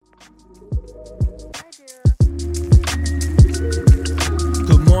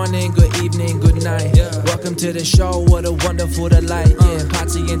morning, good evening, good night. Welcome to the show, what a wonderful delight. Yeah,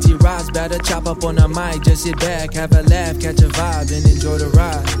 Potsy and T-Roz better chop up on the mic. Just sit back, have a laugh, catch a vibe, and enjoy the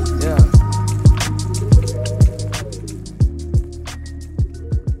ride. Yeah.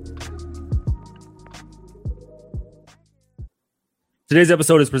 Today's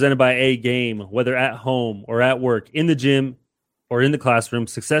episode is presented by A Game. Whether at home or at work, in the gym or in the classroom,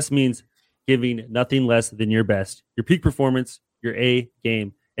 success means giving nothing less than your best. Your peak performance, your A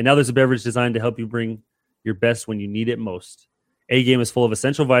Game. And now there's a beverage designed to help you bring your best when you need it most. A Game is full of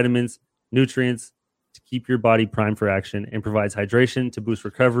essential vitamins, nutrients to keep your body primed for action, and provides hydration to boost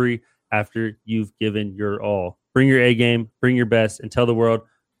recovery after you've given your all. Bring your A Game, bring your best, and tell the world,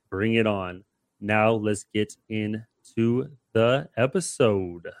 bring it on. Now let's get into the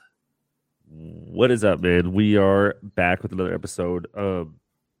episode. What is up, man? We are back with another episode.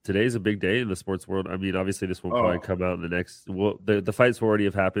 Today's a big day in the sports world. I mean, obviously this will probably come out in the next. Well, the fights will already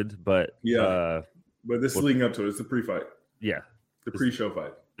have happened, but but this is leading up to it. It's the pre-fight. Yeah, the pre-show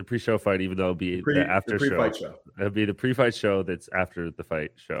fight. The pre-show fight, even though it'll be the after show. It'll be the pre-fight show that's after the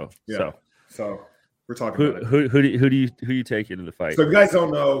fight show. Yeah. So we're talking about it. Who you taking in the fight? So if you guys don't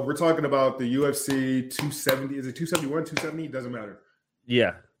know, we're talking about the UFC 270. Is it 271, 270? It doesn't matter.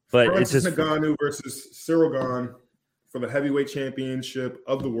 Yeah, but Francis Ngannou versus Ciryl Gane for the heavyweight championship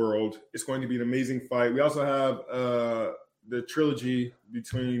of the world. It's going to be an amazing fight. We also have the trilogy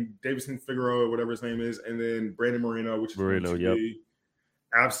between Davison Figueroa, whatever his name is, and then Brandon Moreno, which is going to be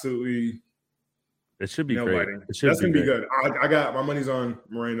absolutely. It should be great. That's going to be good. I got my money's on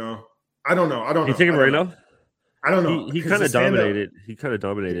Moreno. I don't know. You taking Moreno? I don't know. He kind of dominated. He kind of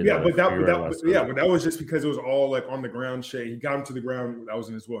dominated. Yeah, but that was just because it was all like on the ground shit. He got him to the ground. That was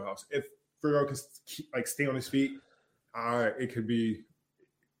in his wheelhouse. If Figueroa could stay on his feet, it could be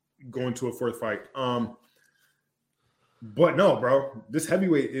going to a fourth fight. But no, bro, this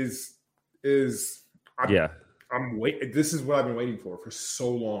heavyweight is. I'm waiting. This is what I've been waiting for so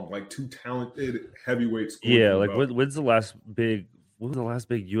long. Like two talented heavyweights. Yeah, like when's the last big? When was the last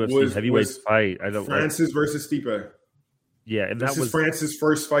big UFC heavyweight fight? I don't. Francis versus Stipe. Yeah, and this is Francis'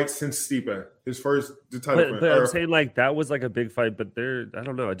 first fight since Stipe. His first title. But I'm saying like that was like a big fight, but I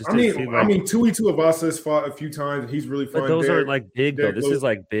don't know. I mean, Tui Tuivasa has fought a few times. He's really fun. But those aren't like big though. This is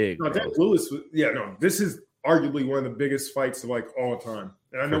like big. No, Derek Lewis. This is arguably one of the biggest fights of like all time.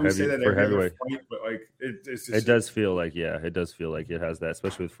 And I know we say that every other fight, but like it's just, it does feel like it does feel like it has that,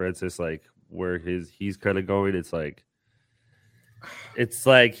 especially with Francis, like where he's kind of going. It's like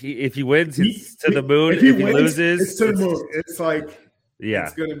if he wins, it's to the moon. If he loses, it's to the moon. It's like yeah,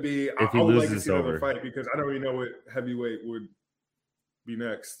 it's gonna be. If he loses, like to see another fight because I don't really know what heavyweight would be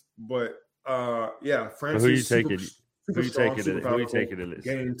next. But Francis. Who are you taking? Who are you taking in this?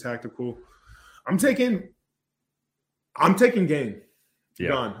 Game tactical. I'm taking Gane. Yeah.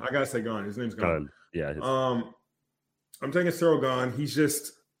 Gane. I gotta say Gane. His name's Gane. Yeah. I'm taking Ciryl Gane. He's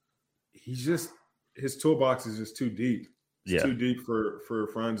just his toolbox is just too deep. It's too deep for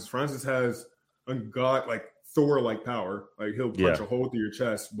Francis. Francis has a like Thor-like power. Like he'll punch a hole through your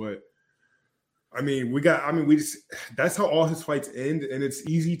chest. But that's how all his fights end. And it's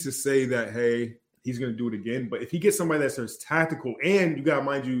easy to say that, hey, he's gonna do it again. But if he gets somebody that's as tactical, and you gotta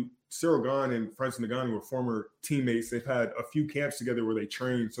mind you, Ciryl Gane and Francis Ngannou were former teammates. They've had a few camps together where they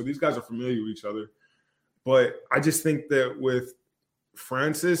trained. So these guys are familiar with each other. But I just think that with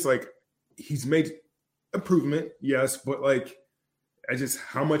Francis, like he's made improvement, yes, but like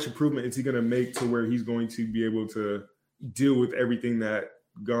how much improvement is he going to make to where he's going to be able to deal with everything that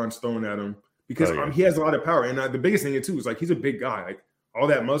Gane's thrown at him? Because he has a lot of power. And the biggest thing too is like he's a big guy. Like all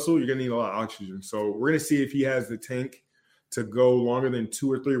that muscle, you're going to need a lot of oxygen. So we're going to see if he has the tank to go longer than 2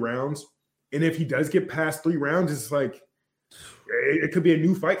 or 3 rounds. And if he does get past 3 rounds, it's like it could be a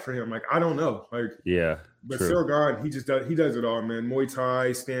new fight for him. Like I don't know. Like but Ciryl Gane, he does it all, man. Muay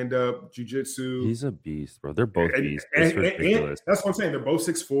Thai, stand up, jiu-jitsu. He's a beast, bro. They're both beasts. It's ridiculous. And that's what I'm saying. They're both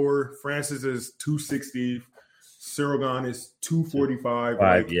 6'4". Francis is 260. Ciryl Gane is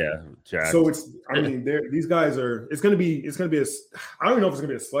 245. Jacked. So these guys are. It's gonna be I don't know if it's gonna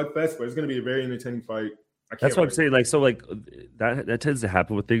be a slugfest, but it's gonna be a very entertaining fight. That's what I'm saying. Like, so like that tends to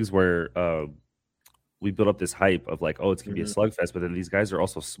happen with things where we build up this hype of like, oh, it's gonna be a slugfest, but then these guys are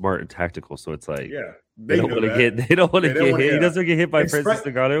also smart and tactical. So it's like, they don't want to get hit. He doesn't get hit by Francis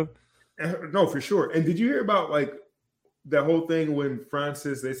Ngannou. No, for sure. And did you hear about like that whole thing when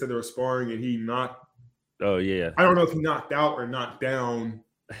Francis? They said they were sparring and he knocked. Oh yeah. I don't know if he knocked out or knocked down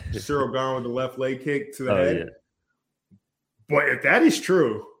Ciryl Gane with the left leg kick to the head. Yeah. But if that is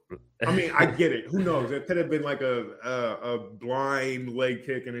true. I mean, I get it. Who knows? It could have been like a blind leg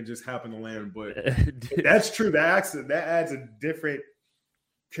kick and it just happened to land. But if that's true. That adds a different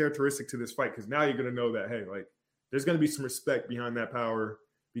characteristic to this fight because now you're gonna know that hey, like there's gonna be some respect behind that power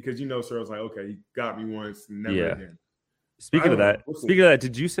because Cyril's like, okay, he got me once, never again. Speaking of that,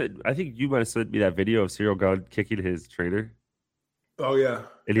 did you say? I think you might have sent me that video of Cyril Gane kicking his trainer. Oh yeah,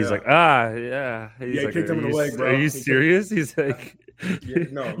 and he's like, yeah. He kicked him in the leg, bro. Are you serious? He's like,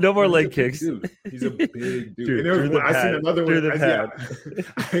 no more leg kicks. Dude. He's a big dude. And there was one, I seen another one.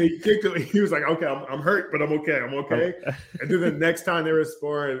 He kicked him. He was like, okay, I'm hurt, but I'm okay. And then the next time they were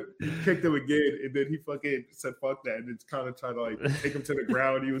sparring, he kicked him again, and then he fucking said, fuck that, and it's kind of tried to like take him to the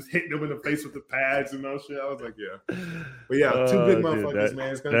ground. He was hitting him in the face with the pads and all shit. I was like, yeah. But yeah, two big motherfuckers,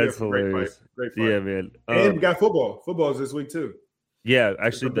 man. It's gonna be a great fight. Great fight. Yeah, man. And we got football. Football's this week too. Yeah,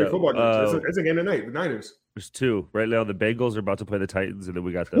 actually, it's a game tonight. The Niners. There's two right now. The Bengals are about to play the Titans, and then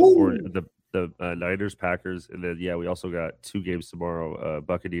we got the Niners, Packers, and then we also got two games tomorrow.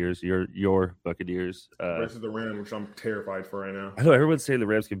 Buccaneers, your Buccaneers versus the Rams, which I'm terrified for right now. I know everyone's saying the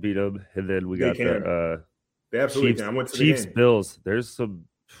Rams can beat them, and then we got the they absolutely Chiefs, can. I went to Chiefs, the game. Bills. There's some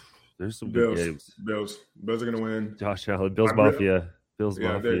good games. Bills are gonna win. Josh Allen, Bills Mafia.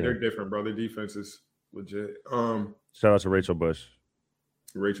 They're different, bro. Their defense is legit. Shout out to Rachel Bush.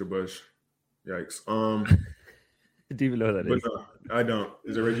 Yikes. Do you even know who that is? No, I don't.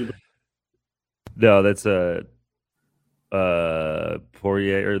 Is it Reggie Bush? No, that's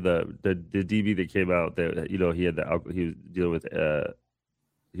Poirier or the DB that came out that he had he was dealing with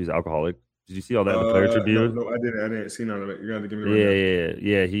he was alcoholic. Did you see all that in the Player Tribune? No, I didn't see none of it. You're gonna have to give me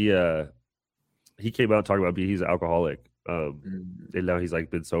the He came out talking about he's an alcoholic. And now he's like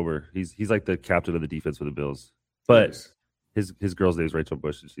been sober. He's like the captain of the defense for the Bills. But nice. His girl's name is Rachel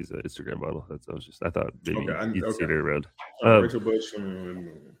Bush, and she's an Instagram model. I thought maybe you'd seen her around. Rachel Bush.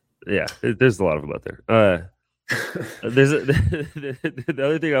 Yeah, there's a lot of them out there. There's the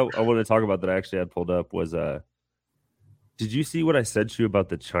other thing I want to talk about that I actually had pulled up was did you see what I sent you about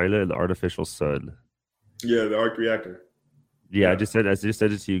the China and the artificial sun? Yeah, the arc reactor. Yeah, I just sent it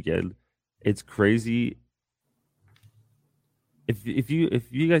to you again. It's crazy. If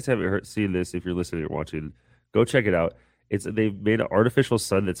you guys haven't seen this, if you're listening or watching, go check it out. They've made an artificial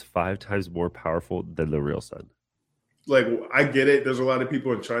sun that's 5 times more powerful than the real sun. Like, I get it. There's a lot of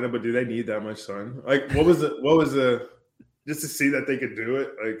people in China, but do they need that much sun? Like, what was the just to see that they could do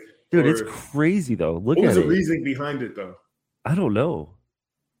it? Like, dude, it's crazy though. What was the reasoning behind it though? I don't know.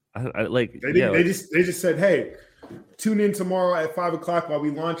 They just said, hey, tune in tomorrow at 5:00 while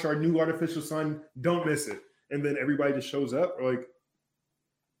we launch our new artificial sun. Don't miss it. And then everybody just shows up. Like,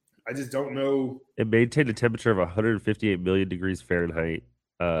 I just don't know. It maintained a temperature of 158 million degrees Fahrenheit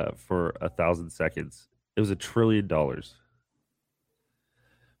for 1,000 seconds. It was $1 trillion.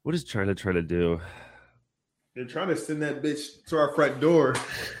 What is China trying to do? They're trying to send that bitch to our front door.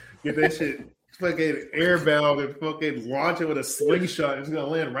 Get that shit fucking airbound and fucking launch it with a slingshot. It's going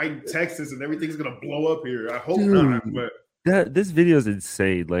to land right in Texas and everything's going to blow up here. I hope not. But this video is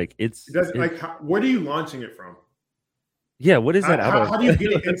insane. Like, where are you launching it from? Yeah, what is that? How do you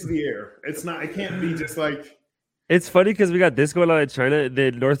get it into the air? It can't be just like. It's funny because we got this going on in China, and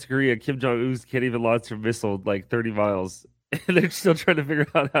then North Korea, Kim Jong-un can't even launch a missile like 30 miles. And they're still trying to figure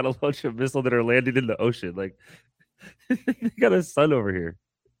out how to launch a missile that are landing in the ocean. Like, they got a sun over here.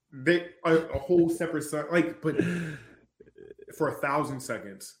 They a whole separate sun. Like, but for 1,000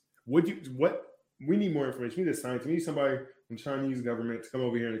 seconds, we need more information. We need a science. We need somebody from the Chinese government to come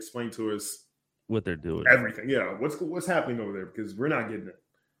over here and explain to us what they're doing. Everything. Yeah. What's happening over there? Because we're not getting it.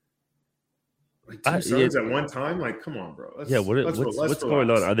 Like 2 suns at one time? Like, come on, bro. What's going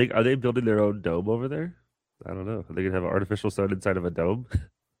on? Are they building their own dome over there? I don't know. Are they gonna have an artificial sun inside of a dome?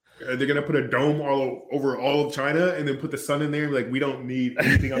 Are they gonna put a dome over all of China and then put the sun in there? Like, we don't need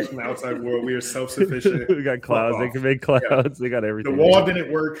anything else from the outside world. We are self-sufficient. We got clouds. They can make clouds. Yeah. They got everything. The wall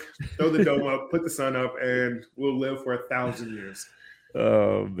didn't work. Throw the dome up, put the sun up, and we'll live for 1,000 years.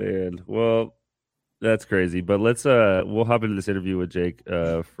 Oh man. Well, that's crazy. But we'll hop into this interview with Jake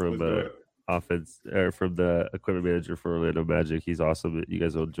from offense or from the equipment manager for Orlando Magic. He's awesome. You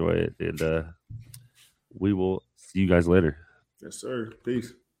guys will enjoy it, and we will see you guys later. Yes, sir.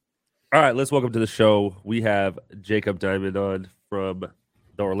 Peace. All right, let's welcome to the show. We have Jacob Diamond on from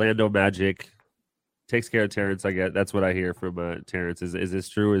the Orlando Magic. Takes care of Terrence. I get that's what I hear from Terrence. Is this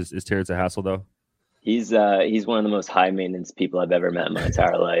true? Is Terrence a hassle though? He's one of the most high maintenance people I've ever met in my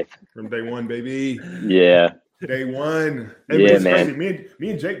entire life. From day one, baby. Yeah. Day one. Yeah, man. Me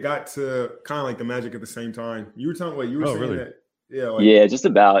and Jake got to kind of like the Magic at the same time. You were telling saying really? that. Yeah. Yeah, just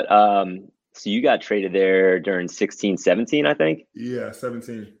about. So you got traded there during 16, 17, I think. Yeah,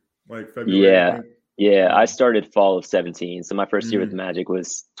 17. Like February. Yeah. I started fall of 17. So my first year with the Magic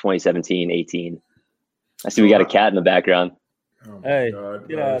was 2017, 18. I see we got a cat in the background. Oh my Hey, God.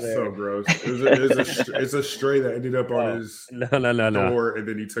 get No, out of it's there. so gross. It's a stray that ended up on his No. door, and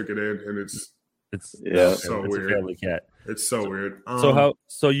then he took it in, and it's Yeah. so it's weird. a family cat. It's so weird.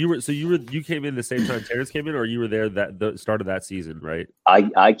 You came in the same time Terrence came in, or you were there the start of that season, right?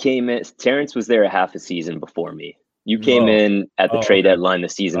 I came in. Terrence was there a half a season before me. You came in at the trade okay. deadline the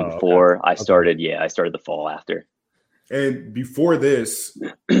season Okay. before. I started. Yeah, I started the fall after. And before this,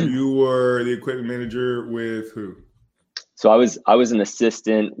 you were the equipment manager with who? So I was an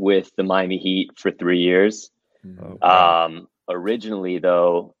assistant with the Miami Heat for 3 years. Okay. Originally,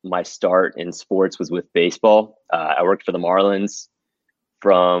 though, my start in sports was with baseball. I worked for the Marlins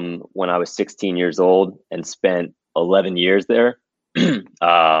from when I was 16 years old and spent 11 years there.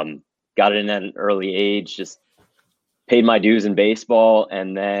 Got in at an early age, just paid my dues in baseball,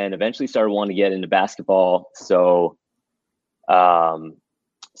 and then eventually started wanting to get into basketball. So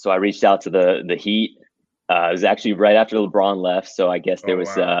I reached out to the Heat. It was actually right after LeBron left, so I guess there was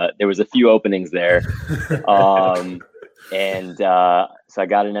a few openings there. So I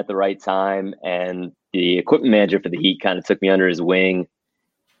got in at the right time, and the equipment manager for the Heat kind of took me under his wing,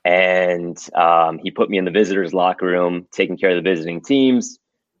 and he put me in the visitors' locker room, taking care of the visiting teams,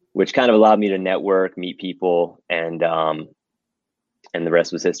 which kind of allowed me to network, meet people, and the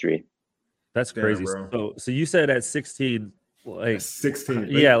rest was history. That's Damn, crazy. bro. So you said at 16, like 16.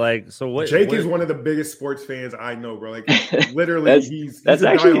 yeah, like so what? Jake is one of the biggest sports fans I know, bro. Like literally, he's that's a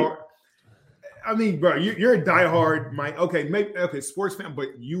actually. diehard. I mean, bro, you're a diehard sports fan, but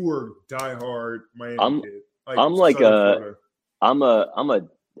you were diehard Miami kid. I'm like I'm a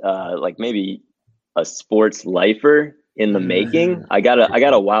like maybe a sports lifer in the making. I got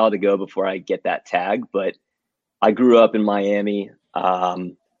a while to go before I get that tag, but I grew up in Miami.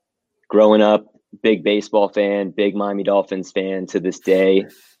 Growing up, big baseball fan, big Miami Dolphins fan to this day.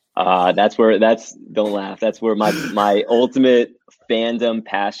 Don't laugh. That's where my ultimate fandom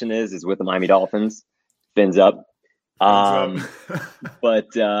passion is with the Miami Dolphins. Fins up. But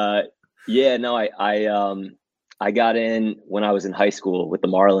yeah, no, I got in when I was in high school with the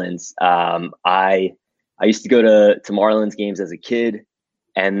Marlins. I used to go to Marlins games as a kid.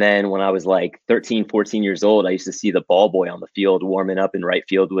 And then when I was like 13, 14 years old, I used to see the ball boy on the field warming up in right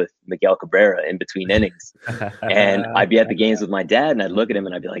field with Miguel Cabrera in between innings. And I'd be at the games with my dad, and I'd look at him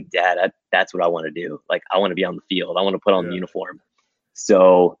and I'd be like, Dad, that's what I want to do. Like, I want to be on the field. I want to put on the uniform.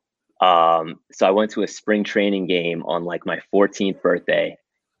 So I went to a spring training game on like my 14th birthday,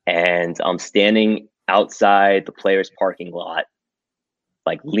 and I'm standing outside the players' parking lot,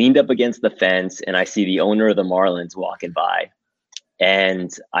 like leaned up against the fence, and I see the owner of the Marlins walking by.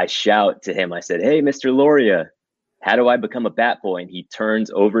 And I shout to him, I said, "Hey, Mr. Loria, how do I become a bat boy?" And he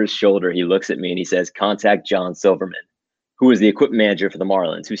turns over his shoulder. He looks at me and he says, "Contact John Silverman, who was the equipment manager for the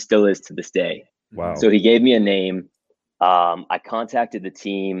Marlins, who still is to this day." Wow. So he gave me a name. I contacted the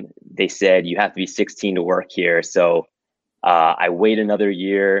team. They said, "You have to be 16 to work here." So I wait another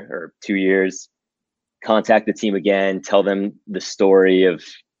year or 2 years, contact the team again, tell them the story of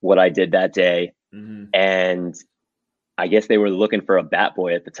what I did that day. And I guess they were looking for a bat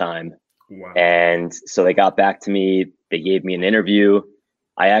boy at the time. Wow. And so they got back to me. They gave me an interview.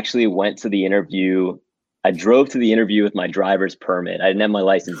 I actually went to the interview. I drove to the interview with my driver's permit. I didn't have my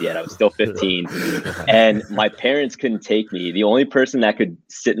license yet. I was still 15. And my parents couldn't take me. The only person that could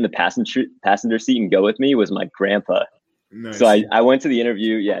sit in the passenger seat and go with me was my grandpa. Nice. So I went to the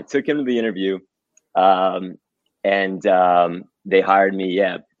interview. Yeah, took him to the interview. And they hired me,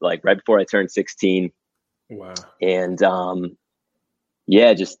 like right before I turned 16. Wow. And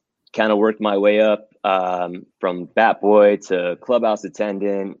just kind of worked my way up from bat boy to clubhouse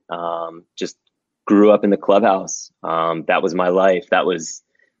attendant. Just grew up in the clubhouse. That was my life. That was,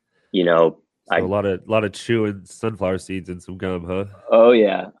 So a lot of chewing sunflower seeds and some gum, huh? Oh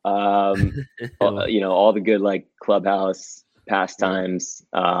yeah. All the good like clubhouse pastimes.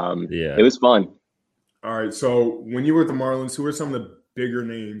 It was fun. All right. So when you were at the Marlins, who were some of the bigger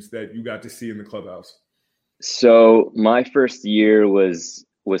names that you got to see in the clubhouse? So my first year was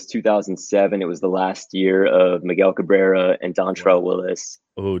 2007. It was the last year of Miguel Cabrera and Dontrelle Willis.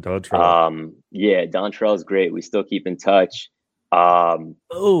 Oh, Dontrelle. Dontrelle's great. We still keep in touch. At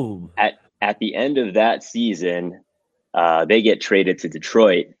the end of that season, they get traded to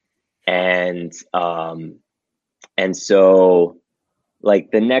Detroit, and so like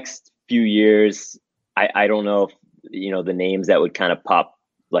the next few years, I don't know if the names that would kind of pop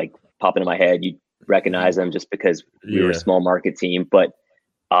into my head. You recognize them just because we were a small market team, but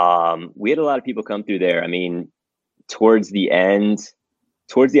we had a lot of people come through there. I mean, towards the end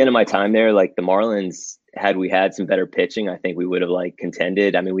of my time there, like the Marlins, had we had some better pitching, I think we would have like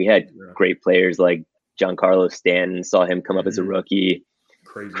contended. I mean, we had great players like Giancarlo Stanton, saw him come up as a rookie.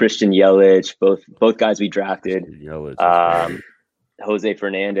 Crazy. Christian Yelich, both guys we drafted. Yelich, Jose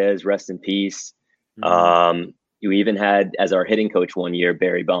Fernandez, rest in peace. You even had as our hitting coach one year,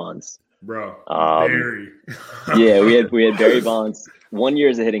 Barry Bonds. Bro, Barry. Yeah, we had Barry Bonds 1 year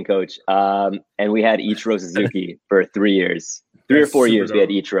as a hitting coach, and we had Ichiro Suzuki for 3 years, 3 or 4 years. We had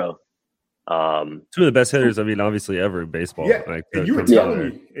Ichiro. Two of the best hitters, I mean, obviously ever in baseball. Yeah, like, and you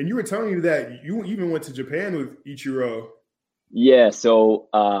were telling me that you even went to Japan with Ichiro. Yeah, so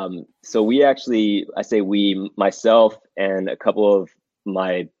we actually, myself and a couple of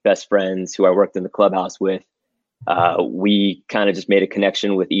my best friends who I worked in the clubhouse with, we kind of just made a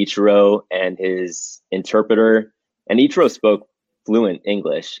connection with Ichiro and his interpreter. And Ichiro spoke fluent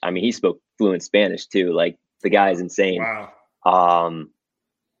English. I mean, he spoke fluent Spanish too. Like, the guy is insane. Wow.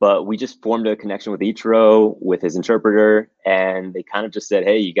 But we just formed a connection with Ichiro, with his interpreter, and they kind of just said,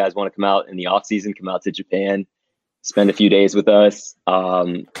 hey, you guys want to come out in the off season, come out to Japan, spend a few days with us.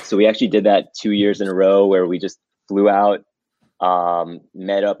 So we actually did that 2 years in a row, where we just flew out,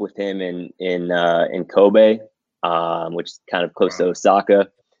 met up with him in Kobe, which is kind of close to Osaka.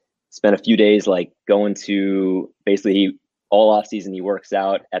 Spent a few days like going to, basically all off season he works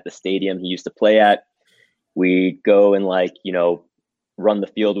out at the stadium he used to play at. We go and run the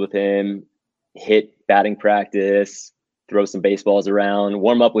field with him, hit batting practice, throw some baseballs around,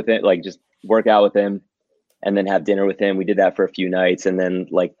 warm up with it, like just work out with him, and then have dinner with him. We did that for a few nights, and then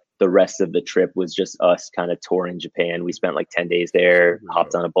like the rest of the trip was just us kind of touring Japan. We spent like 10 days there,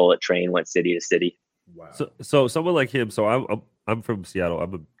 hopped on a bullet train, went city to city. Wow. So someone like him. So I'm from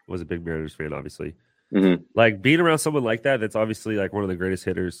Seattle. Was a big Mariners fan, obviously. Mm-hmm. Like, being around someone like that's obviously like one of the greatest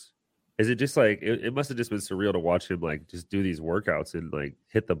hitters. Is it just like it must have just been surreal to watch him like just do these workouts and like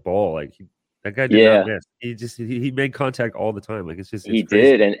hit the ball? Like, that guy did not miss. He made contact all the time. Like, it's he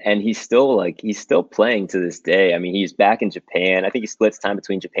crazy. did, and he's still playing to this day. I mean, he's back in Japan. I think he splits time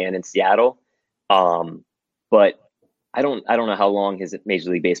between Japan and Seattle. But I don't know how long his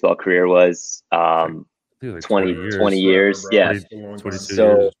Major League Baseball career was. Like 20 years. Yeah.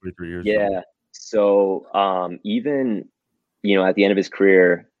 23 years. Yeah. So even at the end of his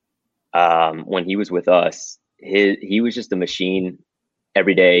career, when he was with us, he was just a machine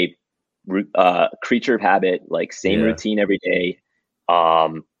every day, creature of habit, like same routine every day.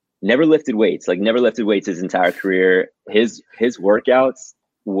 Never lifted weights his entire career. His workouts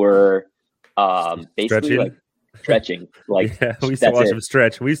were basically like stretching. Like, we used to watch him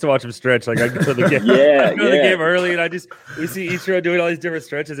stretch. Like, I go to the game, the game early, and we see Ichiro doing all these different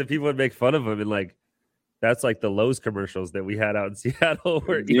stretches, and people would make fun of him, and like, that's like the Lowe's commercials that we had out in Seattle.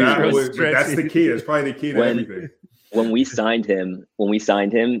 Where that's the key. That's probably the key to everything. When we signed him,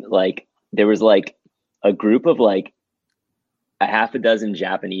 like, there was like a group of like a half a dozen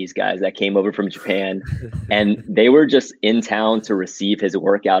Japanese guys that came over from Japan, and they were just in town to receive his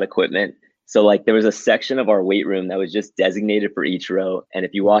workout equipment. So like, there was a section of our weight room that was just designated for Ichiro. And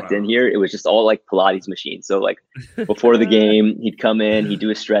if you walked in here, it was just all like Pilates machines. So like, before the game, he'd come in, he'd do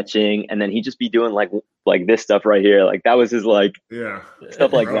his stretching, and then he'd just be doing like this stuff right here. Like, that was his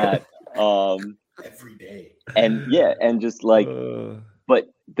stuff like that. Every day. And just like, but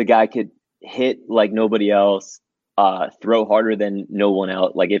the guy could hit like nobody else, throw harder than no one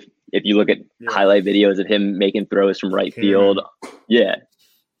else. Like, if you look at highlight videos of him making throws from right field,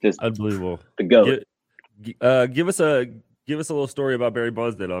 just unbelievable. The GOAT. Give us a little story about Barry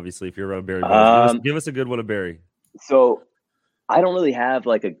Bonds then, obviously, if you're around Barry Bonds. Give us a good one of Barry. So I don't really have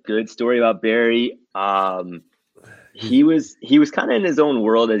like a good story about Barry. He was kind of in his own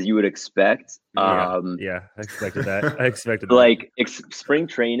world, as you would expect. I expected that. Like, spring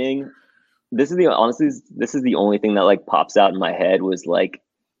training, this is the only thing that like pops out in my head, was like,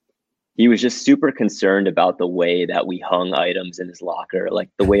 he was just super concerned about the way that we hung items in his locker, like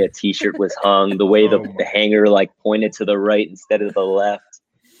the way a t-shirt was hung, the way the hanger like pointed to the right instead of the left.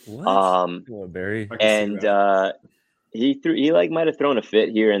 What? Barry. And he like might have thrown a fit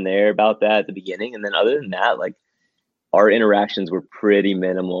here and there about that at the beginning, and then other than that, like, our interactions were pretty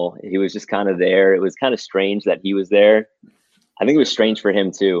minimal. He was just kind of there. It was kind of strange that he was there. I think it was strange for him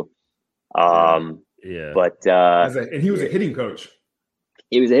too. But and he was a hitting coach.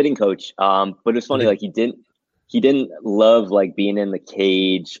 He was a hitting coach. But it was funny, like, he didn't love like being in the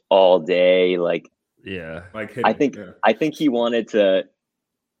cage all day. Like, like hitting, I think he wanted to,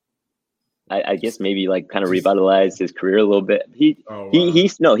 I guess maybe like kind of revitalize his career a little bit.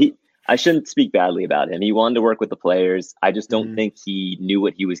 I shouldn't speak badly about him. He wanted to work with the players. I just don't think he knew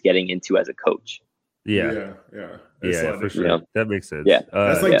what he was getting into as a coach. Yeah, for sure. That makes sense. Yeah,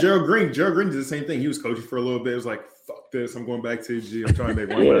 that's like Gerald Green. Gerald Green did the same thing. He was coaching for a little bit. It was like, fuck this. I'm going back to G. I'm trying to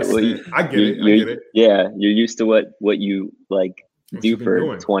make one Yeah, last well, cent. I get it. Yeah, you're used to what you like What do you've been for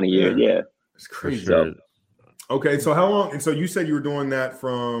doing. 20 years. Yeah. It's crazy. Sure. Okay, so how long? And so you said you were doing that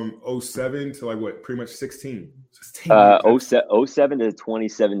from 07 to like what? Pretty much 16. 07 to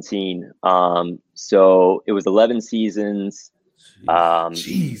 2017. So it was 11 seasons.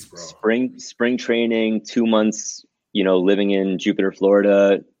 Jeez, bro. Spring training, 2 months, living in Jupiter,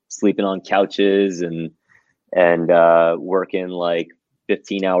 Florida, sleeping on couches and working like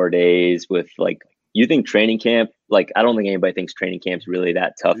 15-hour days with like, you think training camp, like, I don't think anybody thinks training camp's really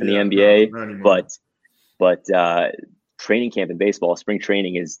that tough in the NBA, not anymore. but training camp in baseball, spring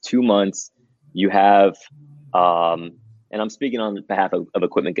training is 2 months. You have, and I'm speaking on behalf of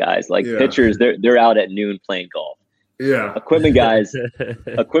equipment guys, like pitchers, they're out at noon playing golf. Yeah. Equipment guys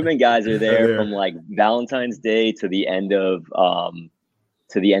are there from like Valentine's Day to the end of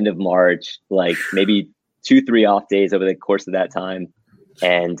March, like maybe 2-3 off days over the course of that time.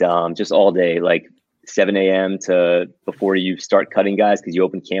 And just all day, like 7 a.m. to before you start cutting guys, because you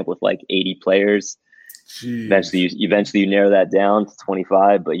open camp with like 80 players. Jeez. Eventually you narrow that down to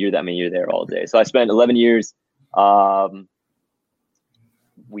 25, but you're there all day. So I spent 11 years.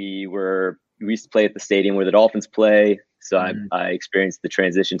 We used to play at the stadium where the Dolphins play. So I experienced the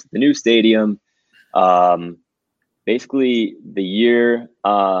transition to the new stadium. Basically the year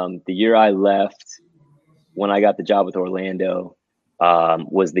I left, when I got the job with Orlando,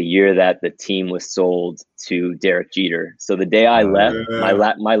 was the year that the team was sold to Derek Jeter. So the day I left,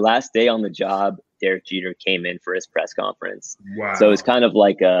 my last day on the job, Derek Jeter came in for his press conference. Wow. So it's kind of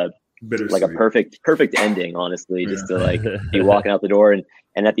like a Bittersweet. perfect ending, honestly, just to like be walking out the door. And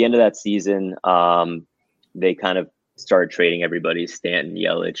at the end of that season, they kind of started trading everybody, Stanton,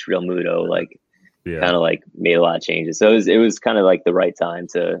 Yelich, Real Muto, like kind of like made a lot of changes. So it was kind of like the right time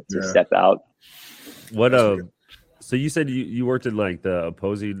to step out. What so you said you worked in like the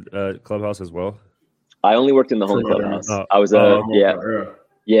opposing clubhouse as well? I only worked in the home clubhouse. I was I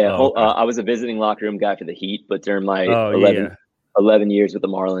was a visiting locker room guy for the Heat, but during my 11 years with the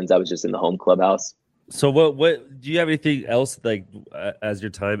Marlins, I was just in the home clubhouse. So what do you have anything else like as your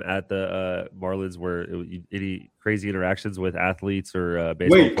time at the Marlins where any crazy interactions with athletes or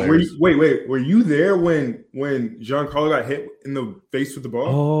baseball players? Were you there when Giancarlo got hit in the face with the ball?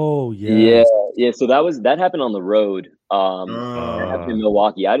 Oh yeah. So that happened on the road. That happened in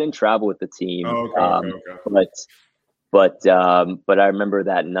Milwaukee. I didn't travel with the team. Okay. But I remember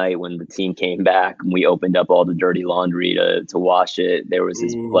that night when the team came back and we opened up all the dirty laundry to wash it. There was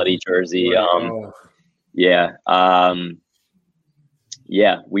his bloody jersey. We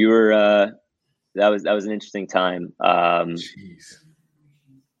were. That was an interesting time. Jeez.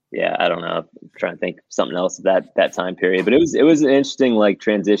 Yeah, I don't know. I'm trying to think of something else of that time period, but it was an interesting like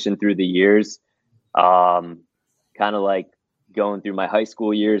transition through the years. Kind of like going through my high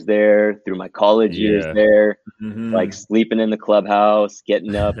school years there, through my college years there, like sleeping in the clubhouse,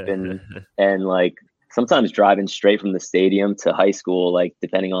 getting up and like sometimes driving straight from the stadium to high school, like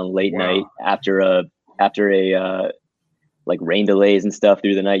depending on late night after a like rain delays and stuff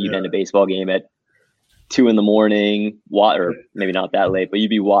through the night. You'd end a baseball game at 2 a.m, or maybe not that late, but you'd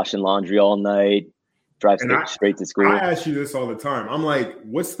be washing laundry all night, drive straight to school. I ask you this all the time. I'm like,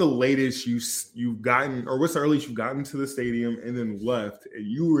 what's the latest you've gotten, or what's the earliest you've gotten to the stadium and then left? And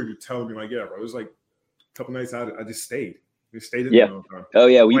you were telling me like, yeah, bro, it was like a couple nights out. I just stayed. We stayed in there all the time. Oh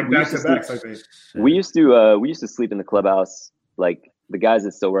yeah, we back to backs. I think we used to sleep in the clubhouse. Like the guys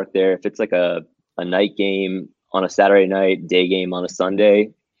that still work there, if it's like a night game on a Saturday night, day game on a Sunday,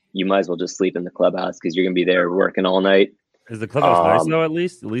 you might as well just sleep in the clubhouse because you're gonna be there working all night. Is the clubhouse nice though? At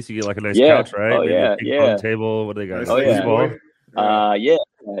least you get like a nice couch, right? Oh yeah. Table. What do they got? Nice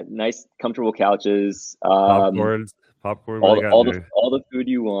nice comfortable couches. Popcorn. All the food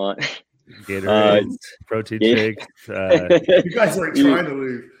you want. Gatorade, protein shake. You guys weren't trying to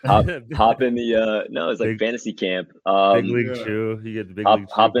leave. Hop in the no, it's like fantasy camp. Big league shoe. You get the big league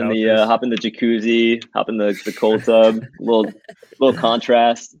shoe. Hop in the jacuzzi. Hop in the cold tub. little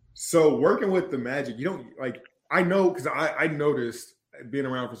contrast. So working with the Magic, you don't like. I know because I noticed being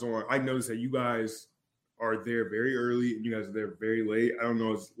around for so long. I noticed that you guys are there very early and you guys are there very late. I don't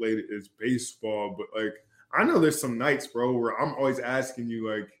know as late as baseball, but like I know there's some nights, bro, where I'm always asking you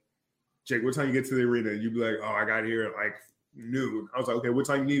like, Jake, what time you get to the arena? And you'd be like, oh, I got here at like noon. I was like, okay, what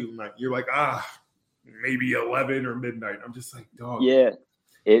time you need tonight? You're like, maybe 11 or midnight. I'm just like, dog. Yeah,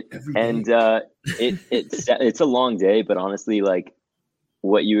 it's a long day, but honestly, like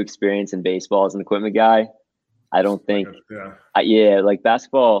what you experience in baseball as an equipment guy, I don't think. Like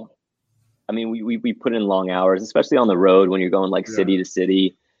basketball. I mean, we put in long hours, especially on the road when you're going like city to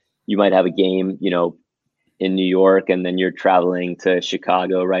city. You might have a game, in New York, and then you're traveling to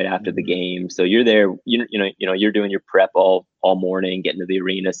Chicago right after the game. So you're there, you're doing your prep all morning, getting to the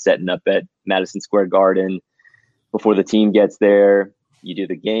arena, setting up at Madison Square Garden before the team gets there. You do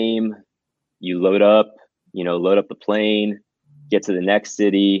the game, you load up the plane, get to the next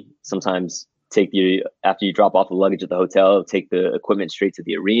city. Sometimes after you drop off the luggage at the hotel, take the equipment straight to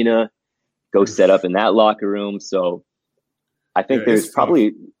the arena, go set up in that locker room. So I think there's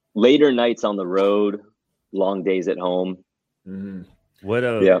probably later nights on the road, long days at home. Mm-hmm.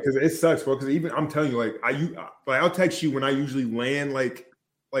 Because it sucks, bro. Because even I'm telling you, I'll text you when I usually land like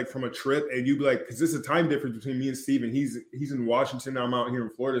from a trip, and you be like, because there's a time difference between me and Steven. He's in Washington, I'm out here in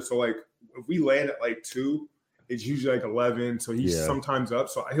Florida. So like if we land at like 2, it's usually like 11. So he's sometimes up.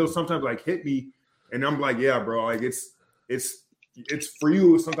 So he'll sometimes like hit me, and I'm like, yeah, bro. Like it's for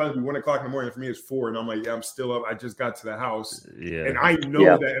you. Sometimes it'll be 1 o'clock in the morning. For me, it's 4, and I'm like, yeah, I'm still up. I just got to the house, and I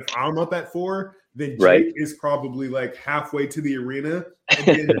know that if I'm up at 4, then Jake is probably like halfway to the arena,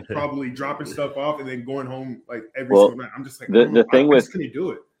 and then probably dropping stuff off, and then going home like every single night. I'm just like, the thing with can you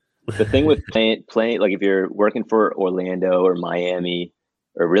do it? The thing with playing like if you're working for Orlando or Miami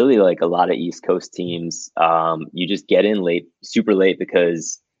or really like a lot of East Coast teams, you just get in late, super late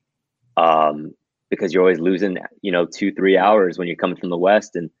because you're always losing, 2-3 hours when you're coming from the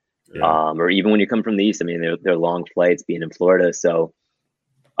West and, or even when you come from the East. I mean, they're long flights being in Florida. So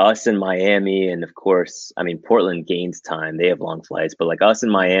us in Miami, and of course, I mean, Portland gains time. They have long flights, but like us in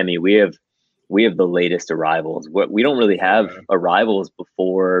Miami, we have the latest arrivals. We don't really have arrivals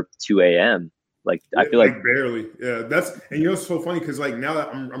before 2 a.m. Like I feel like barely. Yeah, and it's so funny because like now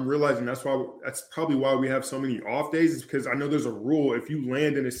that I'm realizing that's probably why we have so many off days, is because I know there's a rule: if you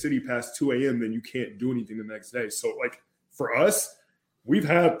land in a city past 2 a.m., then you can't do anything the next day. So like for us, we've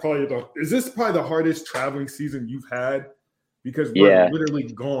had is this probably the hardest traveling season you've had? Because we're literally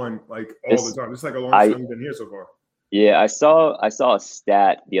gone like all the time. It's like a long time we've been here so far. Yeah, I saw a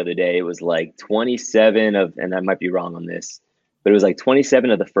stat the other day. It was like 27 of, and I might be wrong on this, but it was like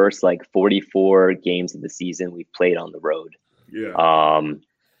 27 of the first like 44 games of the season we've played on the road. Yeah.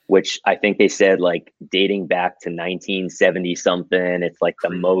 Which I think they said like dating back to 1970 something. It's like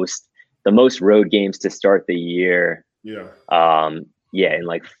the most road games to start the year. Yeah. In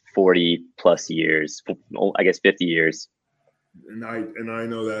like 40 plus years, I guess 50 years. And I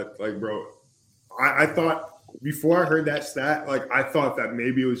know that, like, bro, I thought before I heard that stat, like, I thought that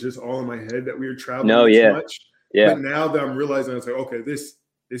maybe it was just all in my head that we were traveling too much. Yeah. But now that I'm realizing, it's like, okay, this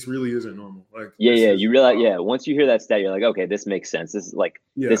really isn't normal. Like, you realize, once you hear that stat, you're like, okay, this makes sense. This is like,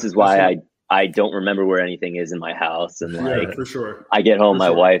 this is why I don't remember where anything is in my house. And like, for sure. I get home, my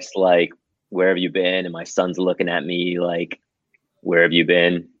wife's like, where have you been? And my son's looking at me like, where have you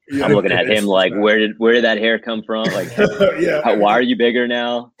been? Yeah, I'm looking at him like, where did that hair come from? Like, why are you bigger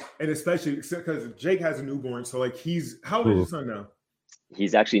now? And especially because Jake has a newborn, so like how old is your son now?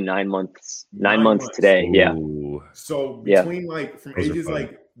 He's actually 9 months. 9 months today. Ooh. Yeah. So between like from ages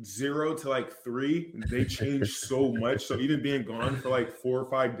like 0 to like 3, they change so much. So even being gone for like 4 or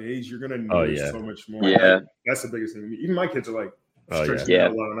 5 days, you're gonna notice so much more. Yeah, like, that's the biggest thing. Even my kids are like,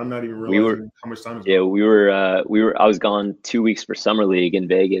 I'm not even realizing how much time is gone. I was gone 2 weeks for summer league in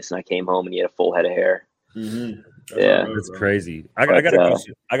Vegas, and I came home and he had a full head of hair. Mm-hmm. That's crazy. I got a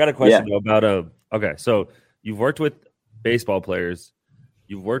question. I got a question about okay, so you've worked with baseball players,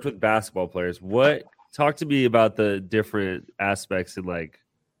 you've worked with basketball players. Talk to me about the different aspects and like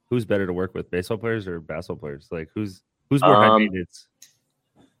who's better to work with, baseball players or basketball players? Like who's more high maintenance?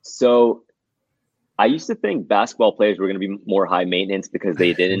 So I used to think basketball players were going to be more high maintenance because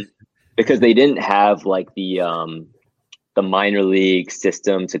they didn't have like the minor league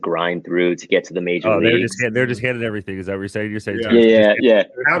system to grind through to get to the major leagues. They're just handing everything. Is that what you're saying? You're saying yeah.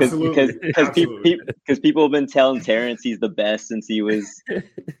 Absolutely. Because people have been telling Terrence he's the best since he was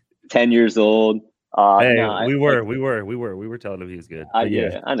 10 years old. We were telling him he was good.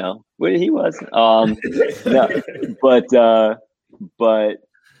 I know. Well, he was. But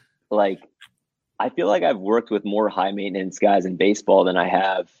like, I feel like I've worked with more high maintenance guys in baseball than I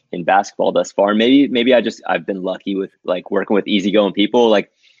have in basketball thus far. Maybe I've been lucky with like working with easygoing people.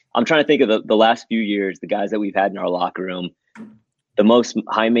 Like I'm trying to think of the last few years, the guys that we've had in our locker room, the most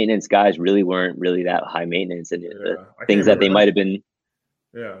high maintenance guys really weren't really that high maintenance, and the things that they might have been.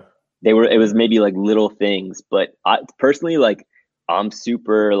 Yeah. It was maybe like little things, but I personally, like, I'm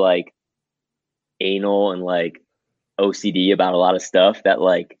super like anal and like OCD about a lot of stuff that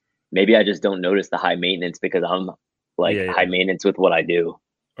like, maybe I just don't notice the high maintenance because I'm like high maintenance with what I do.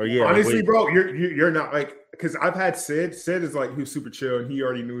 Honestly, bro, you're not like, because I've had Sid. Sid is like, he was super chill and he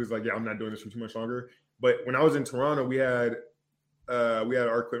already knew, he's like, I'm not doing this for too much longer. But when I was in Toronto, we had we had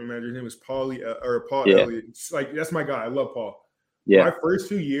our equipment manager. His name was Paul Yeah. Elliott. It's like, that's my guy. I love Paul. Yeah. My first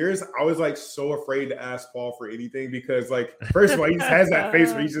few years, I was like so afraid to ask Paul for anything because, like, first of all, he just has that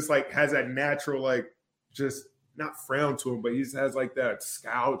face where he just like has that natural, like, just not frown to him, but he just has like that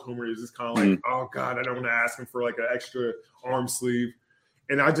scowl to him where he's just kind of like, oh God, I don't want to ask him for like an extra arm sleeve.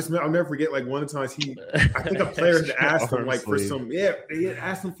 And I'll never forget, like, one of the times I think a player had asked him like for they had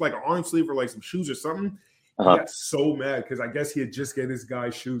asked him for like an arm sleeve or like some shoes or something. He got so mad because I guess he had just get this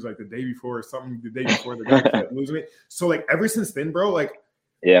guy's shoes like the day before or something. The day before the guy kept losing it. So like ever since then, bro, like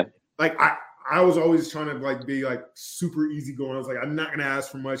I was always trying to like be like super easygoing. I was like, I'm not gonna ask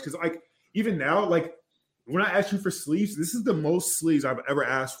for much because like even now, like when I ask you for sleeves, this is the most sleeves I've ever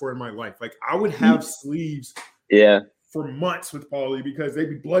asked for in my life. Like I would have sleeves, for months with Paulie because they'd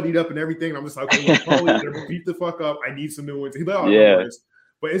be bloodied up and everything. And I'm just like, okay, well, Paulie, they're gonna beat the fuck up. I need some new ones. He's like,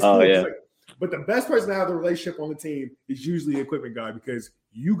 but it's cool. Like, but the best person to have the relationship on the team is usually the equipment guy because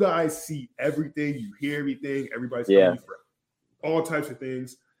you guys see everything, you hear everything, everybody's coming for all types of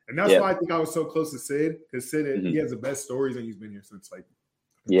things. And that's why I think I was so close to Sid, because Sid, he has the best stories and he's been here since like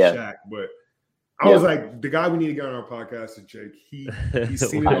Shaq. But I was like, the guy we need to get on our podcast is Jake. He's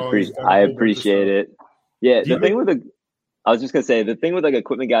seen it all. I appreciate it. Yeah, the thing with like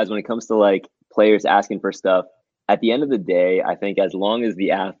equipment guys when it comes to like players asking for stuff, at the end of the day, I think as long as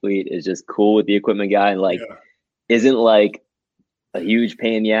the athlete is just cool with the equipment guy and like isn't like a huge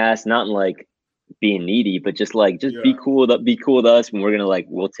pain in the ass, not in like being needy, but just be cool with us when we're gonna like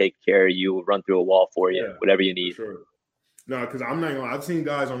we'll take care of you, we'll run through a wall for you, whatever you need. Sure. No, because I'm not gonna lie, I've seen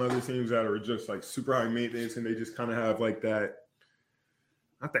guys on other teams that are just like super high maintenance and they just kind of have like that.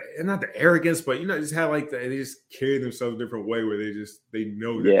 Not the arrogance, but just have like they just carry themselves a different way where they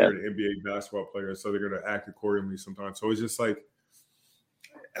know that they're an NBA basketball player, so they're gonna act accordingly sometimes. So it's just like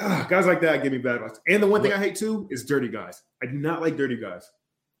guys like that give me bad vibes. And the one thing I hate too is dirty guys. I do not like dirty guys.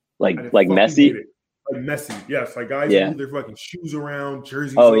 Like messy. Like messy, yes. Like guys move their fucking shoes around,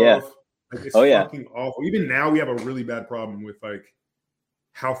 jerseys off. Like it's fucking awful. Even now we have a really bad problem with like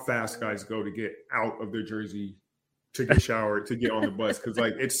how fast guys go to get out of their jersey to get showered, to get on the bus. Because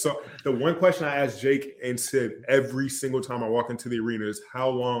like it's so the one question I ask Jake and Sid every single time I walk into the arena is how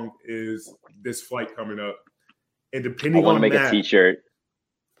long is this flight coming up? And depending on make a t-shirt.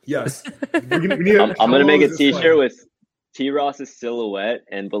 Yes. I'm gonna make a t-shirt with T Ross's silhouette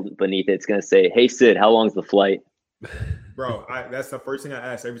and beneath it's gonna say, "Hey Sid, how long's the flight?" Bro, that's the first thing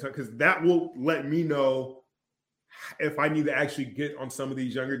I ask every time because that will let me know if I need to actually get on some of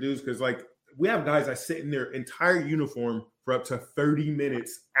these younger dudes because like we have guys that sit in their entire uniform for up to 30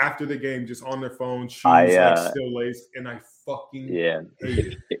 minutes after the game, just on their phone, shoes like still laced, and I fucking hate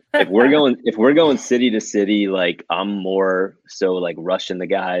it. If we're going city to city, like I'm more so like rushing the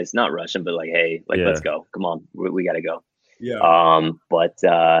guys, not rushing, but like, hey, like let's go, come on, we gotta go. I'm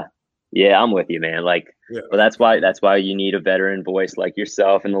with you, man. Like, but that's why you need a veteran voice like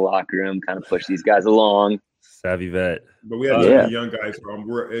yourself in the locker room, kind of push these guys along. Savvy vet. But we have so many young guys, bro.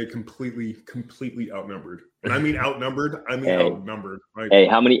 We're completely outnumbered. When I mean outnumbered, I mean outnumbered. Like, hey,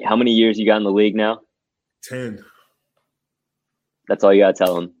 how many years you got in the league now? 10. That's all you gotta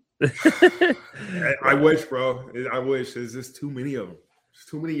tell them. I wish, bro. I wish. There's just too many of them. There's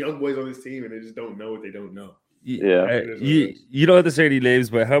too many young boys on this team, and they just don't know what they don't know. Yeah, you don't have to say any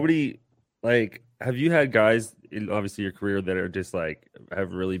names, but how many like have you had guys in obviously your career that are just like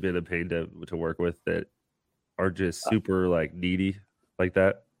have really been a pain to work with that are just super like needy like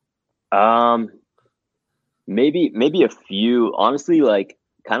that? Maybe a few. Honestly, like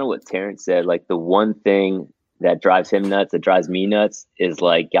kind of what Terrence said, like the one thing that drives him nuts, that drives me nuts is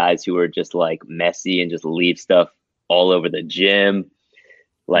like guys who are just like messy and just leave stuff all over the gym.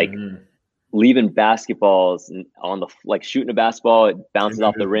 Like leaving basketballs on the like shooting a basketball, it bounces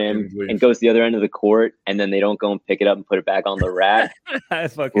off the rim and goes to the other end of the court, and then they don't go and pick it up and put it back on the rack.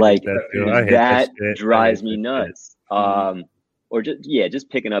 Like that drives me nuts. Or just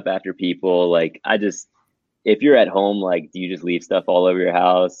picking up after people. Like if you're at home, like do you just leave stuff all over your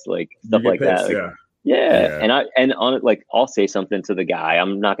house, like stuff like that? Like, and on it, like I'll say something to the guy.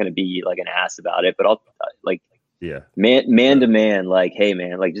 I'm not going to be like an ass about it, but I'll like. Yeah, man to man, like, hey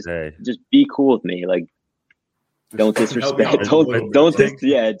man, like just be cool with me, like don't disrespect,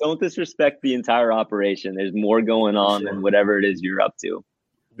 don't disrespect the entire operation. There's more going on than whatever it is you're up to.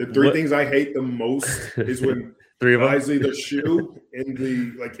 The three things I hate the most is when guys leave their shoe in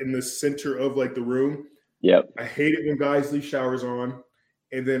the center of like the room. Yep. I hate it when guys leave showers on,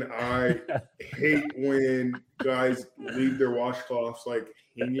 and then I hate when guys leave their washcloths like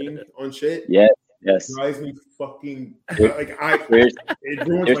hanging on shit. Yeah. Yes. drives me fucking There's it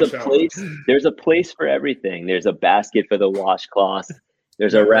ruins there's my a shower. place. There's a place for everything. There's a basket for the washcloths.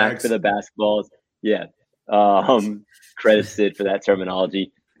 There's a Yeah, rack rags. for the basketballs. Yeah. Credit Sid for that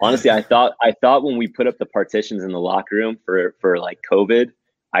terminology. Honestly, I thought when we put up the partitions in the locker room for like COVID,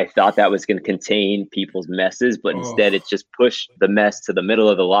 I thought that was going to contain people's messes, but instead it just pushed the mess to the middle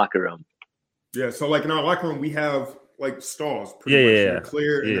of the locker room. Yeah, so like in our locker room, we have like stalls pretty Yeah, much yeah, they're yeah.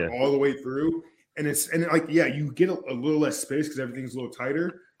 clear and Yeah. they're all the way through. And like, yeah, you get a little less space because everything's a little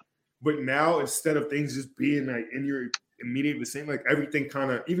tighter. But now instead of things just being like in your immediate vicinity, like everything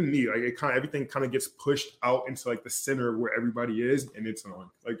kind of, even me, like everything kind of gets pushed out into like the center of where everybody is, and it's on.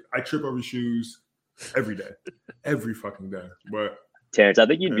 Like I trip over shoes every day, every fucking day. But Terrence, I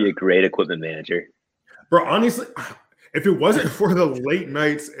think you'd be a great equipment manager. bro, honestly, if it wasn't for the late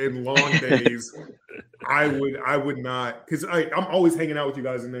nights and long days, I would not, because I'm always hanging out with you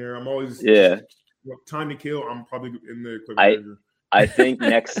guys in there. I'm always time to kill. I'm probably in the equipment manager. I think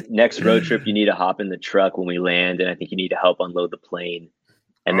next road trip you need to hop in the truck when we land, and I think you need to help unload the plane,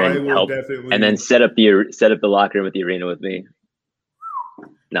 and then and then set up the locker room at the arena with me.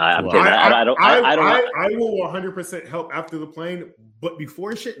 No, I'm kidding. I will 100% help after the plane, but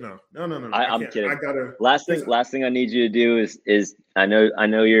before shit, no. I'm kidding. I gotta. Last thing I need you to do is I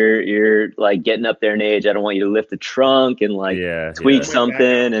know you're like getting up there in age. I don't want you to lift the trunk and like tweak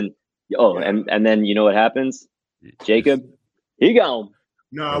something and then you know what happens, Jacob. He gone.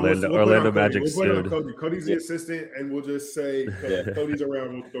 No, Orlando Magic dude. Cody's the assistant, and we'll just say Cody's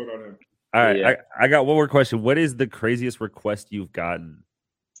around. We'll throw it on him. All right, I got one more question. What is the craziest request you've gotten?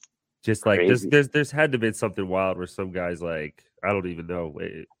 Just like there's had to be something wild where some guys like I don't even know.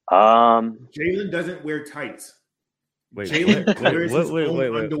 Wait. Jalen doesn't wear tights. Jalen wears his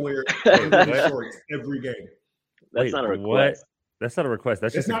own underwear and shorts every game. That's not a request. What? That's not a request.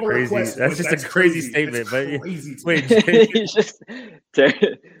 That's just not a crazy. Request, that's just a crazy statement. But wait, Terrence just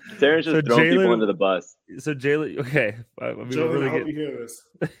throwing people under the bus. So Jalen, okay. I mean, Jalen, I hope you hear this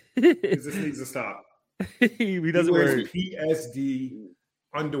because this needs to stop. he doesn't wear PSD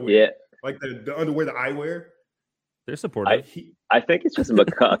underwear. Yeah, like the underwear that I wear. They're supportive. I think it's just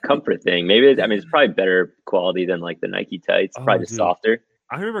a comfort thing. Maybe it's probably better quality than like the Nike tights. Probably just softer.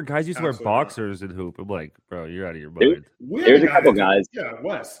 I remember guys used to wear boxers and hoop. I'm like, bro, you're out of your mind. There's a couple guys. Yeah,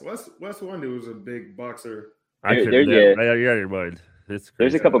 Wes Wonder was a big boxer. You're out of your mind.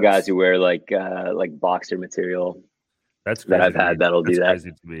 There's a couple guys who wear like boxer material. That's that I've had that'll do that.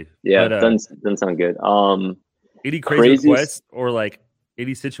 Crazy to me. Yeah, but, doesn't sound good. Any crazy requests or like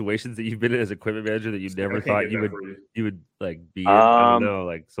any situations that you've been in as equipment manager that you never thought you would like be in? I don't know,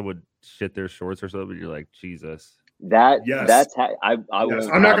 like someone shit their shorts or something. You're like, Jesus. I'm not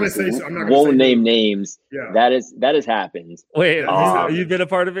going to say. Won't name names. Yeah. That has happened. Wait, you've been a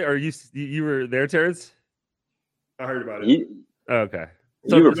part of it, or you were there, Terrence? I heard about it. Okay.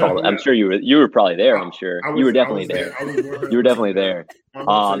 So I'm sure you were probably there. I'm sure you were definitely there. You were definitely there.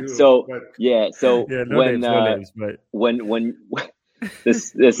 So when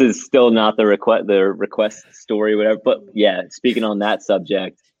this is still not the request story, whatever. But yeah, speaking on that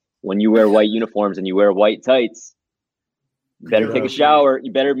subject, when you wear white uniforms and you wear white tights, you better take a shower.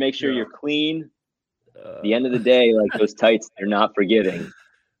 You better make sure you're clean. At the end of the day, like those tights, they're not forgiving.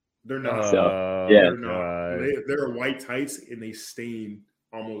 They're not. So yeah, they're white tights and they stain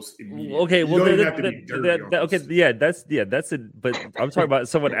almost immediately. Okay, well, you don't have to be dirty. That's it. But I'm talking about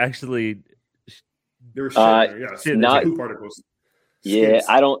someone actually. There were not poop particles. Yeah,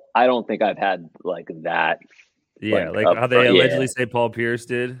 I don't think I've had like that. Yeah, like how they allegedly say Paul Pierce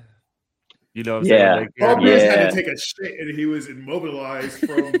did. You know what I'm saying? Like, Paul Pierce had to take a shit and he was immobilized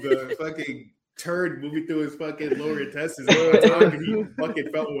from the fucking turd moving through his fucking lower intestines. And he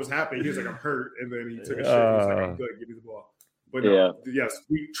fucking felt what was happening. He was like, I'm hurt. And then he took a shit. He was like, I'm good. Give me the ball. But yes,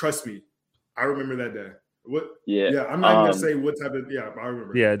 trust me. I remember that day. What? Yeah. I'm not going to say what type of. Yeah, I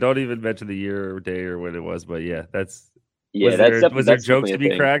remember. Yeah, don't even mention the year or day or when it was. But yeah, that's. Yeah, was there jokes to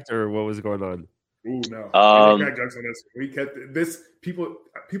be cracked or what was going on? Ooh, no. I cracked jokes on this. We kept this. People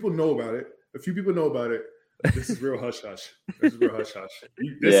know about it. A few people know about it. This is real hush hush. This is real hush hush.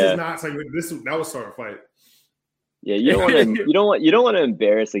 This is not like that was start a fight. Yeah, you don't want to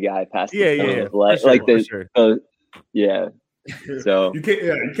embarrass a guy past the So you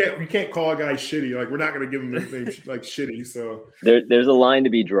can't call a guy shitty. Like we're not gonna give him the name like shitty. So there's a line to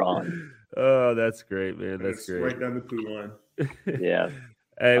be drawn. Oh, that's great, man. That's great. Right down the poo line. Yeah.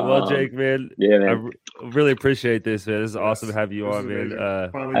 Hey, well, Jake, man. Yeah, man. I really appreciate this, man. This is awesome to have you on, man.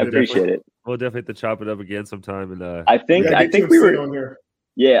 I appreciate it. We'll definitely have to chop it up again sometime. And I think we were.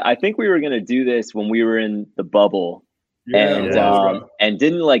 Yeah, I think we were gonna do this when we were in the bubble. And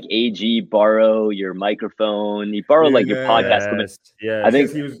didn't like AG borrow your microphone? He borrowed like your podcast equipment. Yeah, I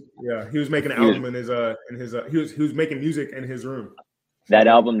think he was making an album in his he was making music in his room. That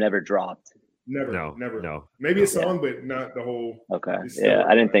album never dropped. Never. Maybe a song, but not the whole. Okay. Yeah,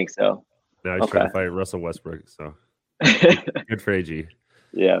 I didn't think so. No, he's trying to fight Russell Westbrook. So good for AG.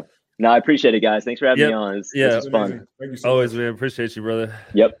 Yeah. No, I appreciate it, guys. Thanks for having me on. This was fun. Thank you so Always, much. man. Appreciate you, brother.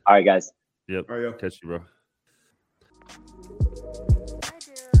 Yep. All right, guys. Yep. All right, yo. Catch you, bro.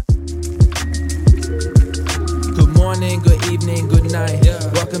 Good morning, good evening, good night.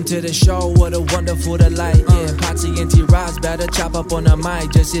 Welcome to the show, what a wonderful delight. Yeah, Potsy and T-Roz better chop up on the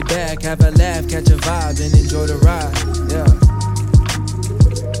mic. Just sit back, have a laugh, catch a vibe, and enjoy the ride. Yeah.